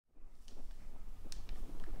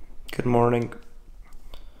Good morning.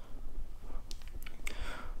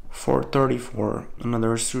 4:30 for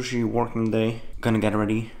another sushi working day. Gonna get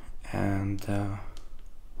ready and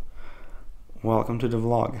welcome to the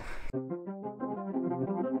vlog.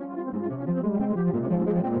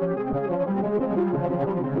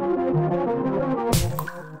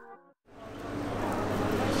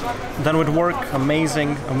 Done with work.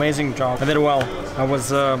 Amazing job. I did well. I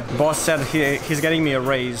was boss said he's getting me a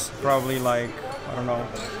raise, probably like, I don't know.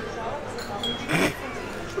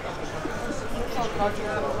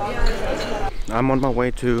 I'm on my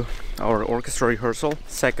way to our orchestra rehearsal,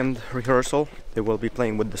 second rehearsal. They will be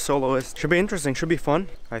playing with the soloist. Should be interesting, should be fun.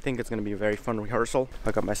 I think it's gonna be a very fun rehearsal.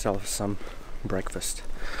 I got myself some breakfast,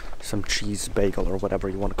 some cheese bagel or whatever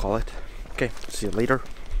you want to call it. Okay, see you later.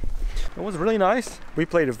 It was really nice. We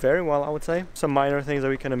played it very well, I would say. Some minor things that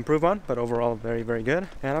we can improve on, but overall very good.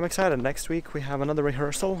 And I'm excited. Next week we have another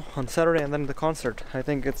rehearsal on Saturday and then the concert. I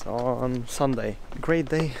think it's on Sunday. Great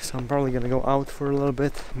day, so I'm probably gonna go out for a little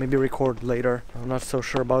bit, maybe record later. I'm not so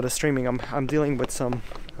sure about the streaming. I'm dealing with some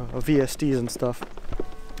VSTs and stuff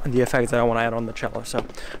and the effects that I want to add on the cello, so I'll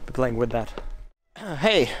be playing with that.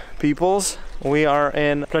 Hey peoples, we are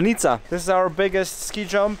in Planica. This is our biggest ski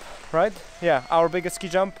jump, right? Yeah, our biggest ski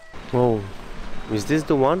jump. Whoa, is this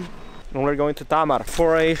the one? And we're going to Tamar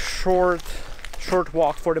for a short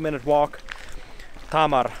walk, 40-minute walk.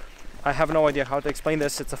 Tamar, I have no idea how to explain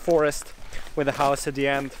this. It's a forest with a house at the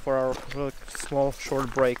end for our little, small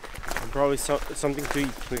short break. And probably something to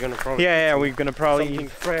eat. We're gonna probably we're gonna probably something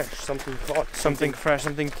eat fresh, something hot, something fresh,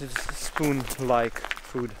 something to spoon like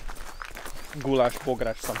food. Goulash,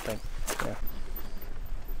 bogrash, something. Yeah.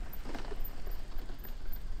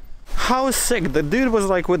 How sick! The dude was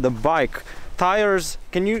like with the bike. Tires.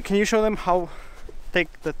 Can you show them how thick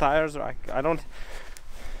the tires are? I don't.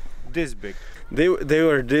 this big. They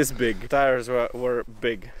were this big. Tires were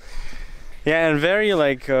big. Yeah, and very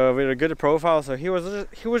like with a good profile. So he was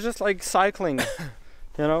just like cycling,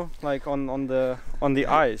 you know, like on the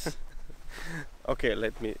ice. Okay,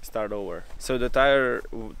 let me start over. So the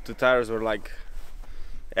tires were like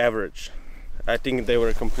average. I think they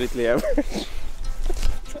were completely average.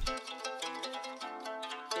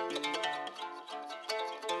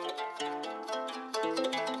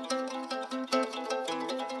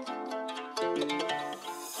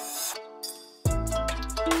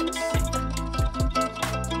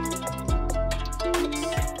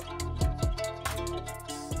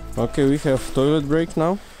 Okay, we have toilet break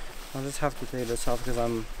now. I'll just have to take this off because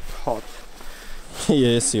I'm hot.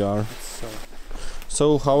 Yes, you are.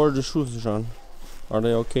 So how are the shoes, Jean? Are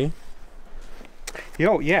they okay?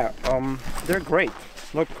 Yeah, they're great.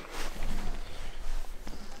 Look,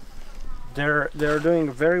 they're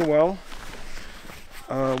doing very well.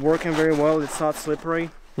 Working very well. It's not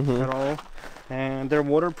slippery at all, and they're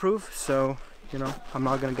waterproof, so you know I'm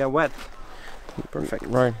not gonna get wet. Perfect.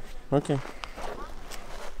 Right. Okay.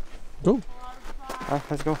 Go.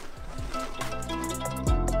 Let's go.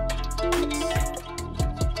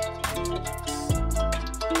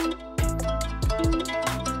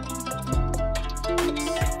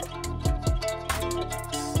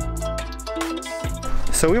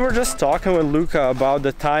 So we were just talking with Luca about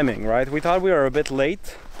the timing, right? We thought we were a bit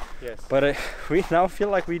late. Yes. But we now feel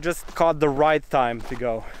like we just caught the right time to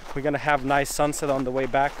go. We're gonna have nice sunset on the way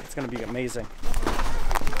back. It's gonna be amazing.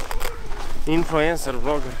 Influencer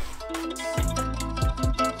vlogger.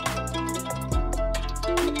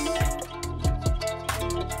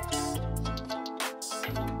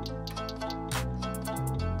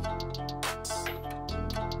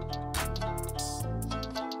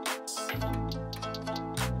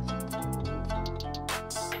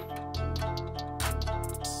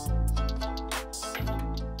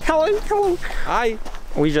 Hello. Hi.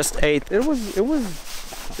 We just ate. It was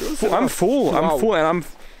I'm full. Wow. I'm full and I'm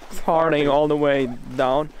farting all the way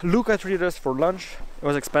down. Luca treated us for lunch. It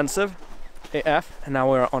was expensive AF, and now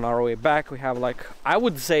we're on our way back. We have like, I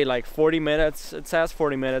would say like 40 minutes. It says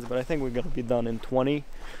 40 minutes, but I think we're gonna be done in 20.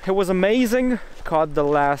 It was amazing. Caught the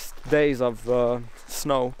last days of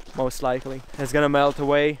snow, most likely. It's gonna melt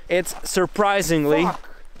away. It's surprisingly...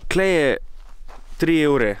 Kleje 3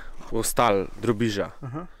 evre ostal drobiža.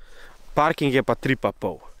 Parking je pa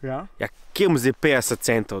 3,5. Yeah. Ja, kje bom zdaj 50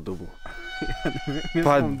 centov dobil?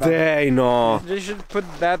 Pa dej no! They should put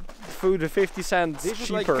that food 50 cents They should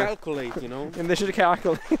cheaper. like calculate, you know? And they should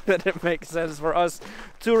calculate that it makes sense for us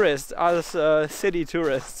tourists, us city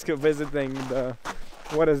tourists visiting the,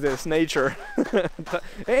 what is this, nature.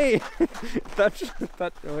 Hey, touch,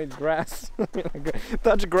 wait, grass.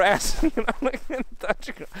 Touch grass.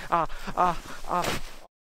 Touch grass.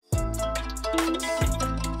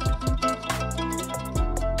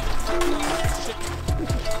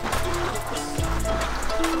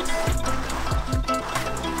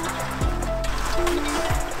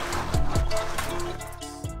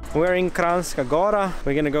 We're in Kranjska Gora.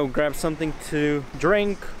 We're gonna go grab something to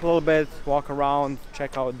drink a little bit, walk around,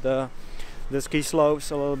 check out the ski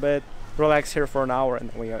slopes a little bit, relax here for an hour, and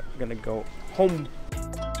then we are gonna go home.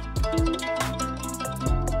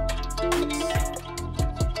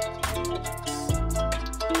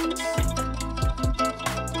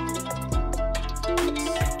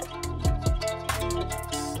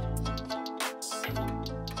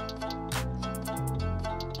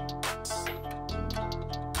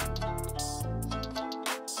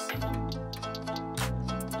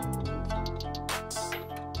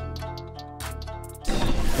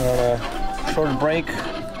 A short break,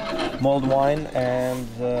 mulled wine, and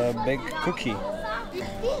a big cookie.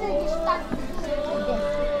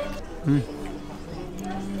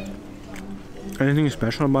 Anything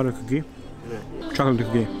special about a cookie? Yeah. Chocolate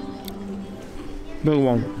cookie. Big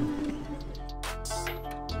one.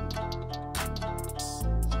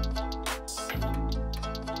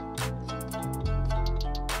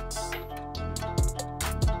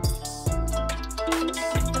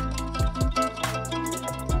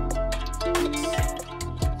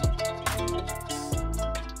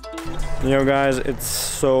 You know, guys, it's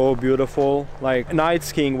so beautiful. Like, night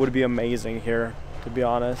skiing would be amazing here, to be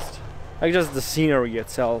honest. Like, just the scenery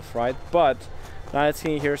itself, right? But night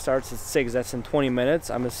skiing here starts at 6. That's in 20 minutes.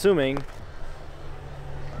 I'm assuming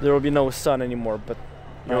there will be no sun anymore, but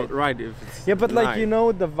right. If it's yeah, but night. like, you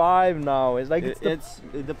know, the vibe now is like it's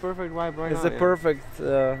the perfect vibe right now. It's the perfect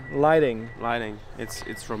lighting.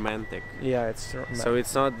 It's romantic. Yeah, it's romantic. So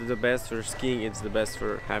it's not the best for skiing, it's the best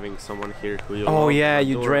for having someone here who you oh love yeah,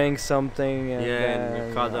 you outdoor. drank something and and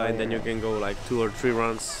you cuddle, and then you can go like 2 or 3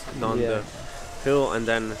 runs down the hill, and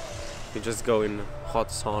then you just go in hot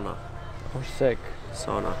sauna. Oh, sick.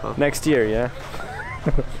 Sauna, huh? Next year, yeah.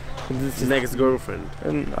 This is next girlfriend.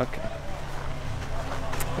 Okay.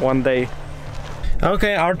 One day.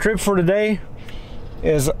 Okay, our trip for today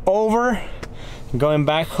is over. Going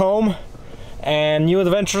back home, and new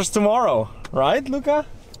adventures tomorrow, right, Luca?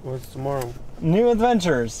 What's tomorrow? New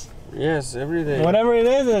adventures. Yes, every day. Whatever it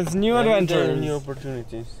is, it's new every adventures. Day, new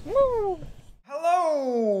opportunities. Woo.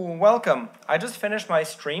 Hello, welcome. I just finished my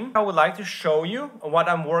stream. I would like to show you what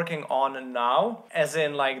I'm working on now, as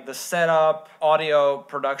in like the setup, audio,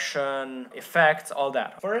 production, effects, all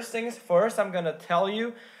that. First things first, I'm gonna tell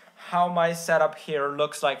you how my setup here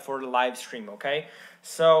looks like for the live stream, okay?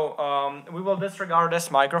 So we will disregard this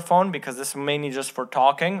microphone because this is mainly just for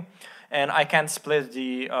talking, and I can't split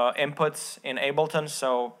the inputs in Ableton,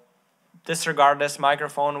 so disregard this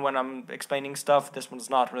microphone when I'm explaining stuff. This one's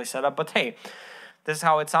not really set up, but hey, this is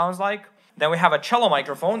how it sounds like. Then we have a cello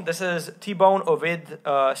microphone. This is T-Bone Ovid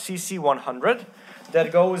CC100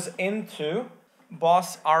 that goes into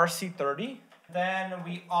Boss RC30. Then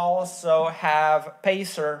we also have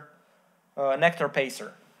Pacer, Nectar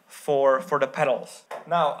Pacer for the pedals.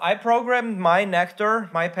 Now, I programmed my Nectar,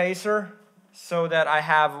 my Pacer, so that I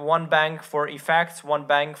have one bank for effects, one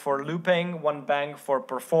bank for looping, one bank for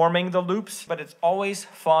performing the loops, but it's always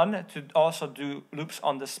fun to also do loops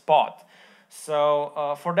on the spot.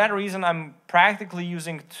 So for that reason, I'm practically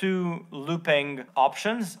using 2 looping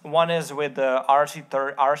options. One is with the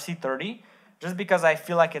RC30, just because I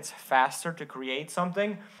feel like it's faster to create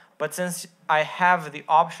something. But since I have the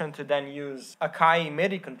option to then use a Akai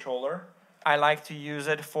MIDI controller, I like to use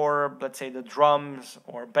it for, let's say, the drums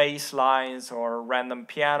or bass lines or random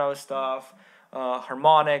piano stuff,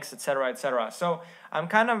 harmonics, etc., etc. So I'm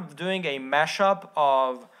kind of doing a mashup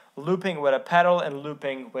of looping with a pedal and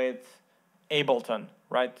looping with Ableton,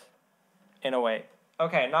 right? In a way.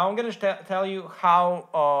 Okay, now I'm going to tell you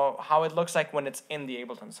how it looks like when it's in the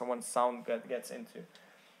Ableton, so when sound gets into.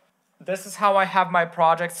 This is how I have my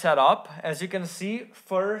project set up. As you can see,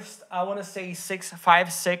 first, I want to say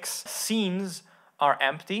 5, 6 scenes are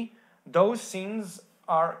empty. Those scenes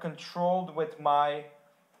are controlled with my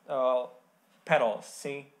pedals.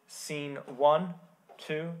 See, scene 1,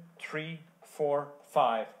 2, 3, 4,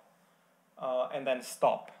 5, and then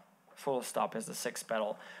stop. Full stop is the 6th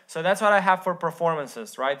pedal. So that's what I have for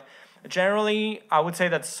performances, right? Generally, I would say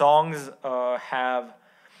that songs have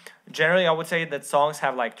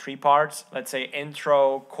like 3 parts. Let's say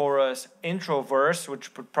intro, chorus, intro, verse,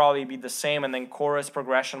 which would probably be the same, and then chorus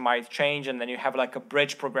progression might change, and then you have like a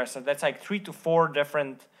bridge progression. That's like 3 to 4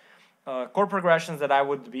 different chord progressions that I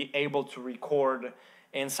would be able to record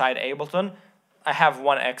inside Ableton. I have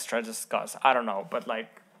 1 extra just because, I don't know, but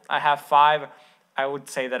like I have 5. I would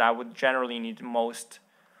say that I would generally need most,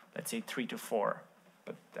 let's say 3 to 4.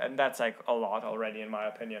 And that's like a lot already in my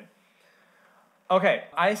opinion. Okay,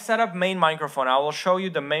 I set up main microphone. I will show you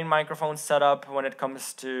the main microphone setup when it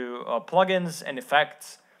comes to plugins and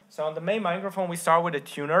effects. So on the main microphone, we start with a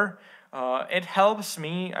tuner. It helps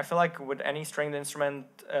me, I feel like with any stringed instrument,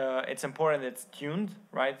 it's important it's tuned,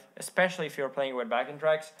 right? Especially if you're playing with backing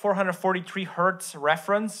tracks. 443 Hertz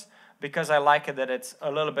reference, because I like it that it's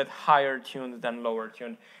a little bit higher tuned than lower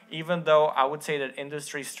tuned. Even though I would say that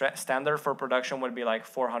industry standard for production would be like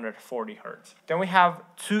 440 Hertz. Then we have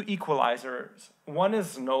two equalizers. One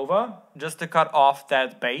is Nova, just to cut off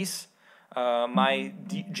that bass. My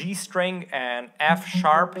G string and F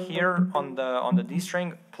sharp here on the D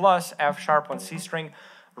string plus F sharp on C string,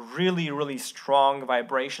 really strong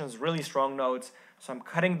vibrations, really strong notes. So I'm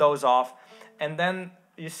cutting those off, and then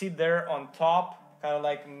you see there on top, kind of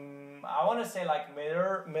like I want to say like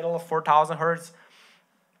middle of 4000 Hertz.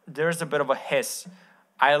 There's a bit of a hiss.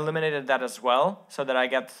 I eliminated that as well so that I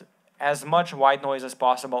get as much white noise as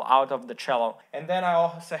possible out of the cello. And then I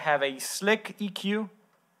also have a slick EQ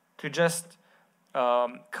to just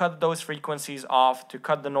cut those frequencies off, to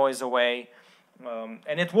cut the noise away,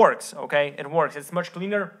 and it works, okay? It works. It's much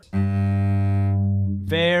cleaner.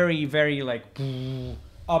 Very like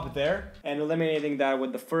up there, and eliminating that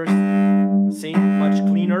with the first, see, much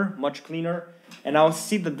cleaner. And I'll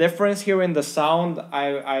see the difference here in the sound.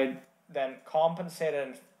 I then compensated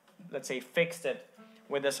and, let's say, fixed it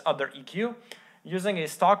with this other EQ. Using a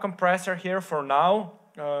stock compressor here for now.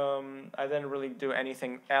 I didn't really do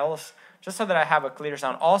anything else, just so that I have a clear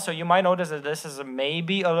sound. Also, you might notice that this is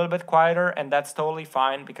maybe a little bit quieter, and that's totally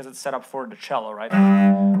fine because it's set up for the cello, right?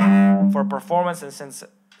 For performance, and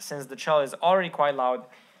since the cello is already quite loud,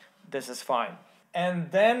 this is fine.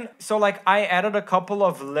 And then, so like I added a couple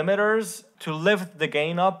of limiters to lift the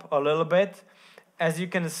gain up a little bit. As you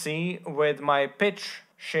can see with my pitch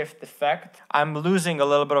shift effect, I'm losing a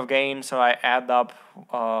little bit of gain, so I add up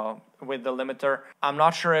with the limiter. I'm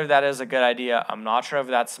not sure if that is a good idea. I'm not sure if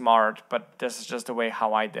that's smart, but this is just the way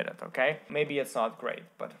how I did it, okay? Maybe it's not great,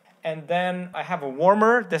 but... And then I have a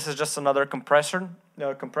warmer. This is just another compressor,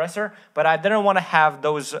 but I didn't want to have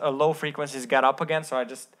those low frequencies get up again, so I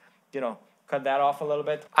just, you know, cut that off a little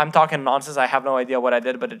bit. I'm talking nonsense. I have no idea what I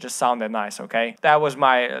did, but it just sounded nice, okay? That was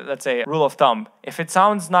my, let's say, rule of thumb. If it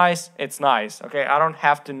sounds nice, it's nice, okay? I don't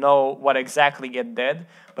have to know what exactly it did,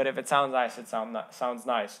 but if it sounds nice, it sounds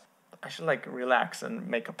nice. I should like relax and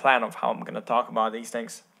make a plan of how I'm gonna talk about these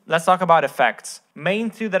things. Let's talk about effects. Main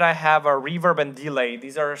two that I have are reverb and delay.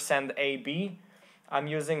 These are ZanB. I'm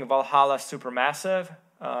using Valhalla Supermassive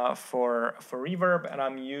for reverb, and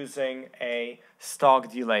I'm using a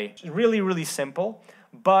stock delay. Really simple,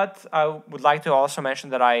 but I would like to also mention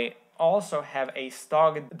that I also have a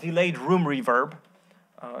stock delayed room reverb.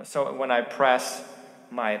 So when I press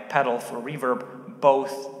my pedal for reverb,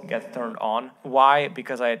 both get turned on. Why?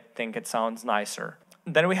 Because I think it sounds nicer.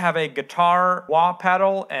 Then we have a guitar wah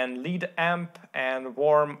pedal and lead amp and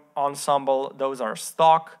warm ensemble. Those are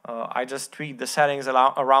stock. I just tweaked the settings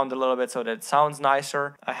around a little bit so that it sounds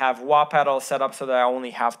nicer. I have wah pedal set up so that I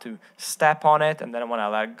only have to step on it, and then when I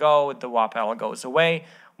let go, the wah pedal goes away,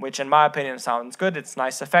 which in my opinion sounds good. It's a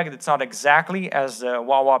nice effect. It's not exactly as the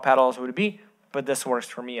wah pedals would be, but this works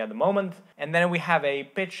for me at the moment. And then we have a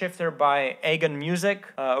pitch shifter by Agon Music.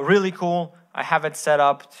 Really cool. I have it set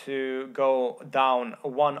up to go down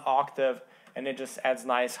 1 octave, and it just adds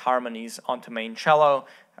nice harmonies onto main cello.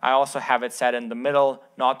 I also have it set in the middle,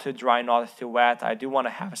 not too dry, not too wet. I do want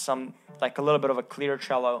to have some, like a little bit of a clear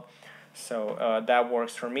cello, so that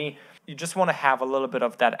works for me. You just want to have a little bit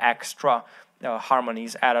of that extra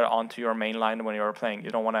harmonies added onto your main line when you're playing. You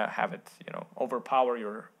don't want to have it, you know, overpower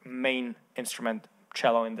your main instrument,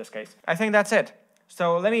 cello in this case. I think that's it.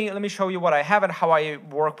 So let me show you what I have and how I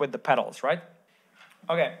work with the pedals, right?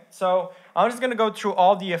 Okay, so I'm just gonna go through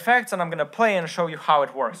all the effects and I'm gonna play and show you how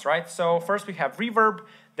it works, right? So first we have reverb,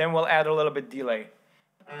 then we'll add a little bit delay.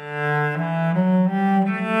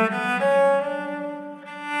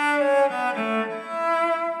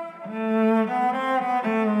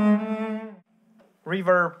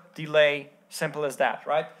 Reverb, delay, simple as that,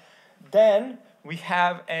 right? Then we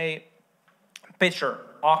have a pitcher,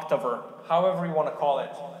 octaver, however you want to call it.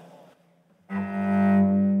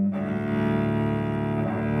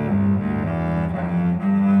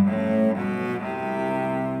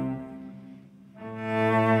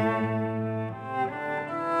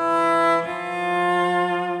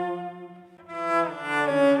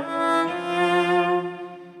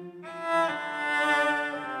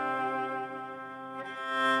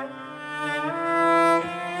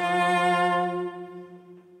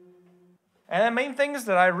 And the main things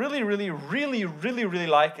that I really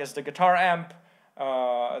like is the guitar amp.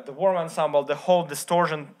 the warm ensemble, the whole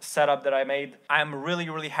distortion setup that I made. I'm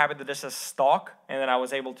really happy that this is stock and that I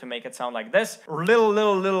was able to make it sound like this.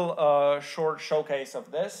 Little short showcase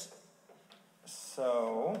of this.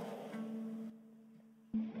 So...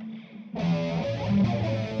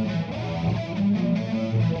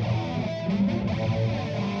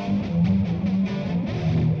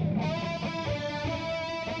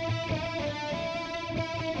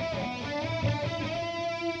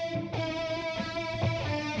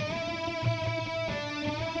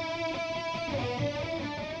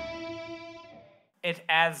 it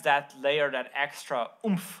adds that layer, that extra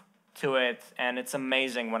oomph to it, and it's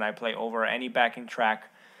amazing when I play over any backing track.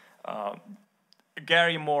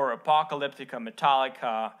 Gary Moore, Apocalyptica,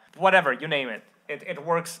 Metallica, whatever, you name it. It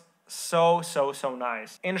works so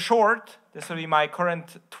nice. In short, this will be my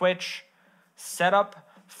current Twitch setup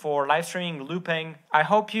for live streaming, looping. I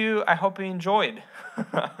hope you enjoyed.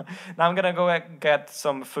 Now I'm gonna go get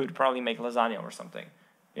some food, probably make lasagna or something.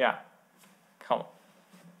 Yeah, come on.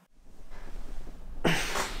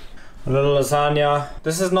 A little lasagna.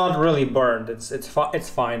 This is not really burned. It's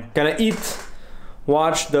fine. Gonna eat,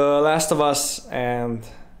 watch The Last of Us, and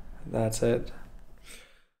that's it.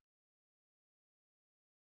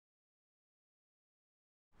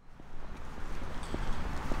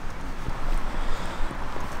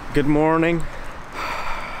 Good morning.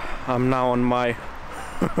 I'm now on my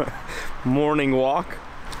morning walk.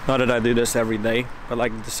 Not that I do this every day, but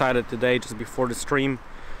like decided today, just before the stream,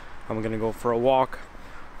 I'm gonna go for a walk.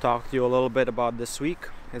 Talk to you a little bit about this week.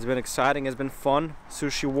 It's been exciting, it's been fun.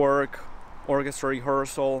 Sushi work, orchestra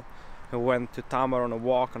rehearsal. I went to Tamar on a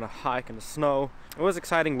walk, on a hike in the snow. It was an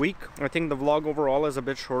exciting week. I think the vlog overall is a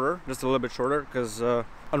bit shorter, just a little bit shorter, because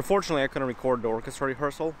unfortunately I couldn't record the orchestra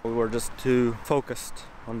rehearsal. We were just too focused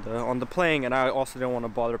on the playing, and I also didn't want to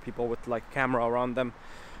bother people with like camera around them,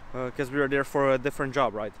 because we were there for a different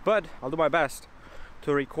job, right? But I'll do my best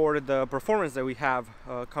to record the performance that we have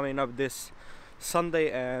coming up this Sunday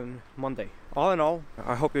and Monday. All in all,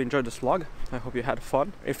 I hope you enjoyed this vlog. I hope you had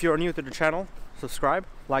fun. If you're new to the channel, subscribe,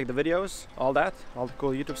 like the videos, all the cool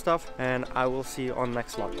YouTube stuff, and I will see you on the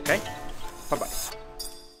next vlog, okay? Bye bye.